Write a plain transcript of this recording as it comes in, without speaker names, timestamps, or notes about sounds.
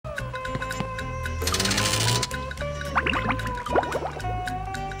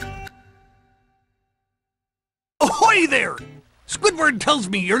there! Squidward tells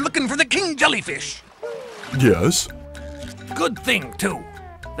me you're looking for the king jellyfish. Yes. Good thing, too.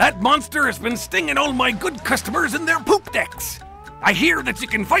 That monster has been stinging all my good customers in their poop decks. I hear that you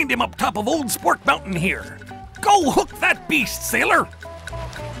can find him up top of Old Sport Mountain here. Go hook that beast, sailor!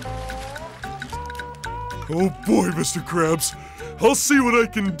 Oh boy, Mr. Krabs. I'll see what I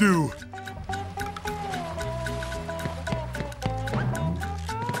can do.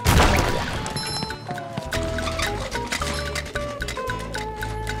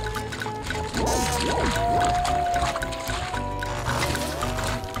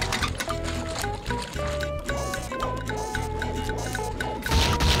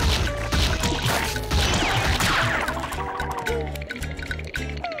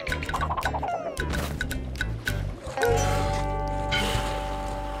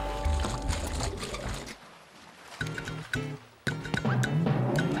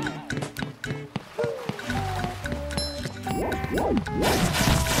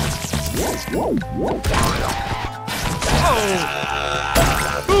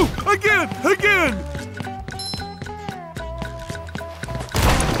 Oh! Again!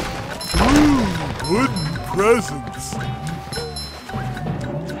 Wooden presents.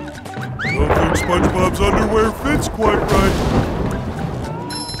 Don't think SpongeBob's underwear fits quite right.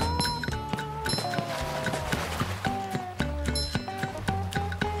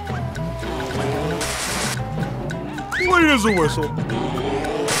 Clean as a whistle.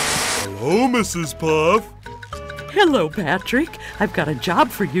 Hello, Mrs. Puff. Hello, Patrick. I've got a job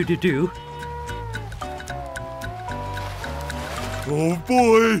for you to do. Oh,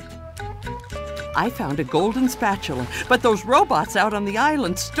 boy. I found a golden spatula, but those robots out on the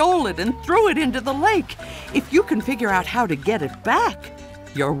island stole it and threw it into the lake. If you can figure out how to get it back,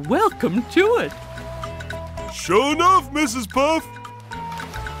 you're welcome to it. Sure enough, Mrs. Puff.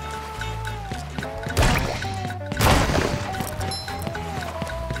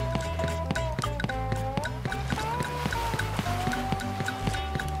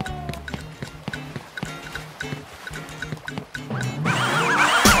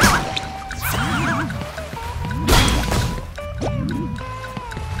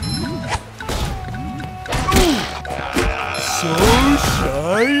 So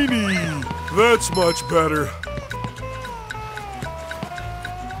shiny! That's much better.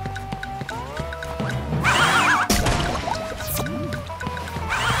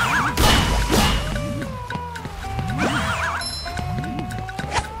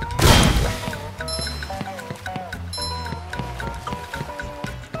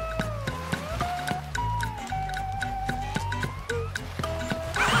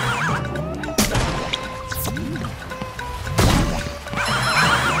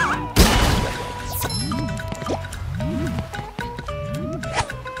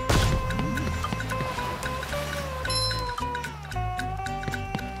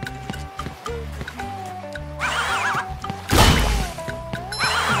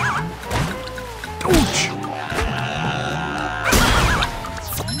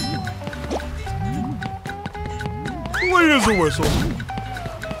 Clean as a whistle.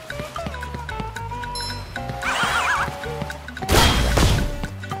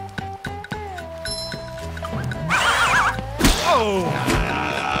 Oh!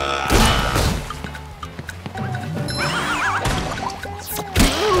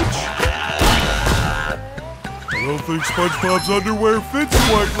 Ouch! I don't think SpongeBob's underwear fits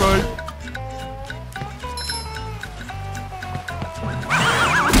quite right.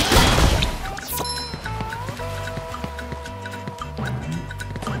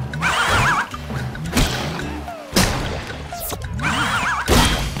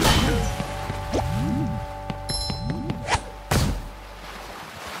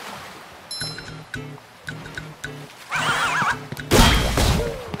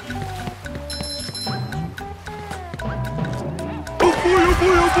 Oh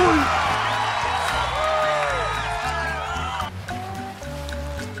boy, oh boy!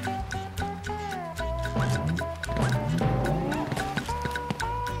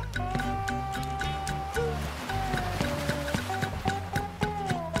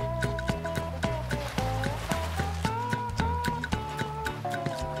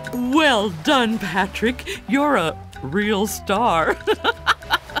 Well done, Patrick. You're a real star.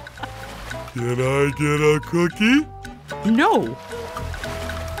 Can I get a cookie? No.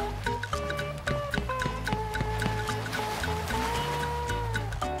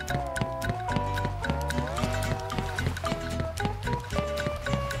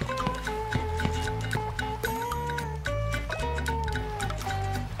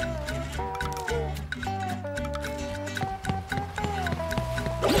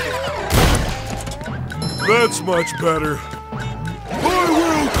 That's much better. I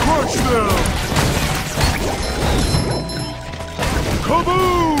will crush them!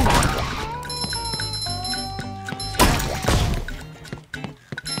 Kaboom!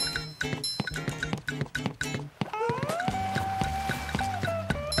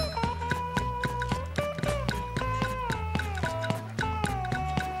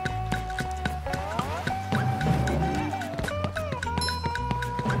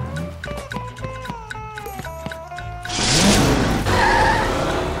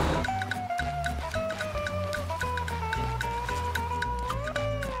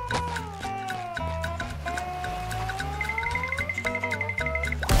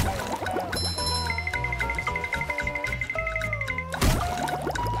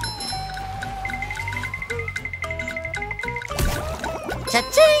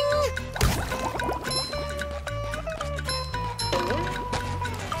 Cha-ching!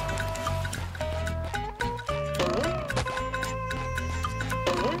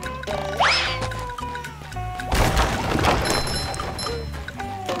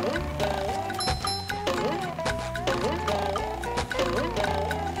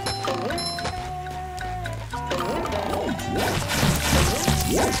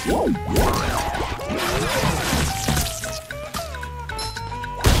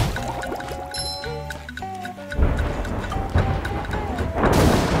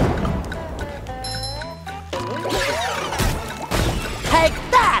 Take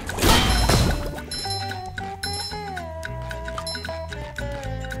that!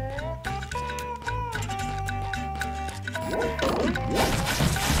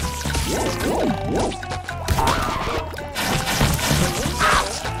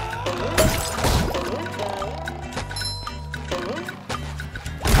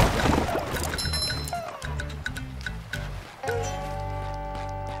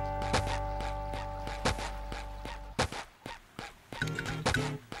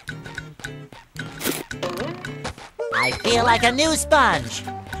 I feel like a new sponge.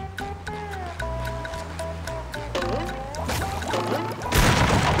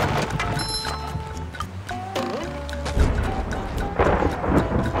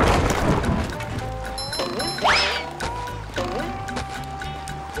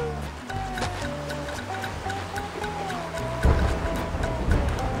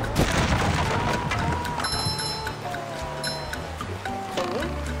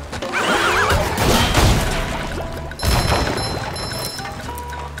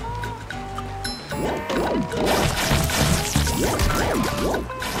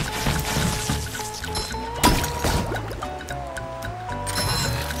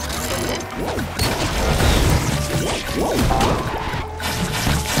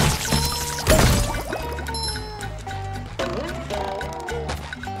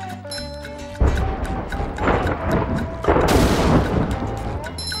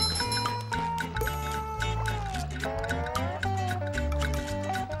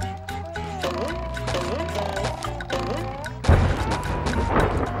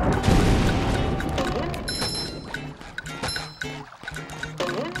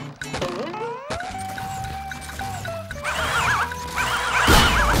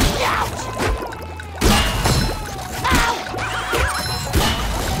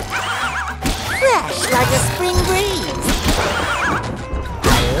 Fresh like a spring breeze.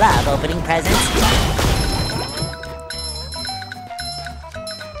 I love opening presents.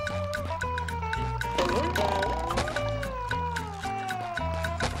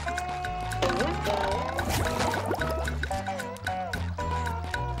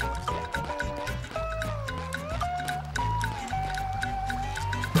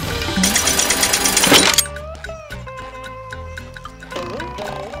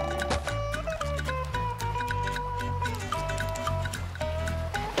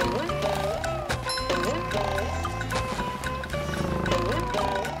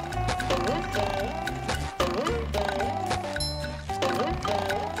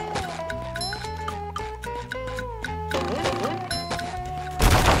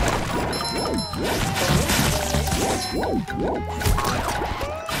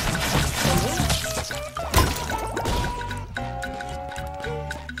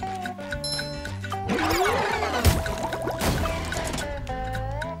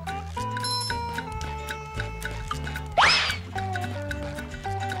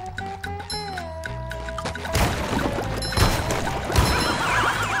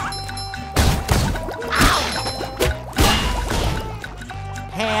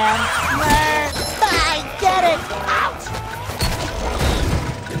 Hammer! I get it! Ouch!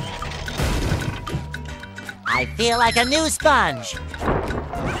 I feel like a new sponge.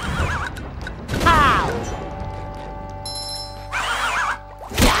 Pow!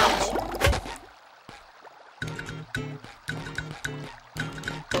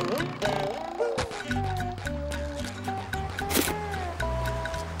 Fresh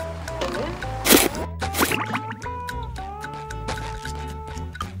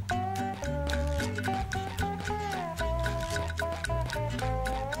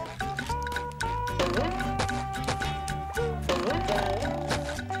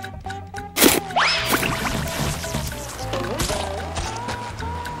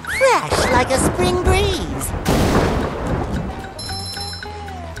like a spring breeze.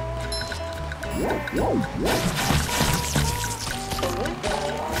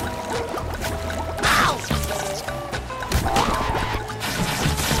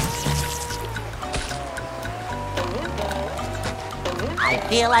 I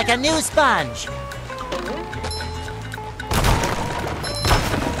feel like a new sponge.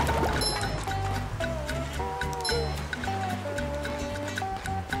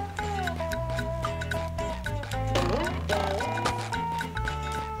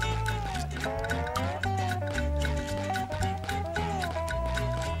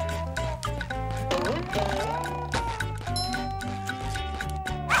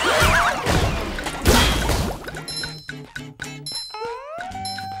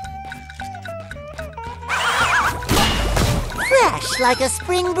 Fresh like a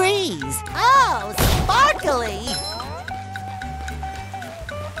spring breeze. Oh, sparkly!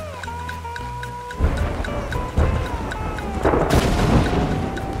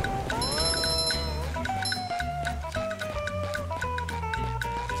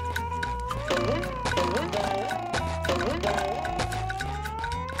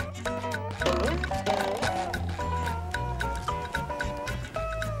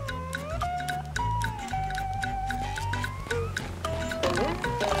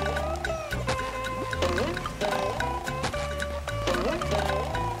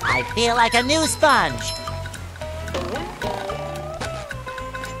 I feel like a new sponge.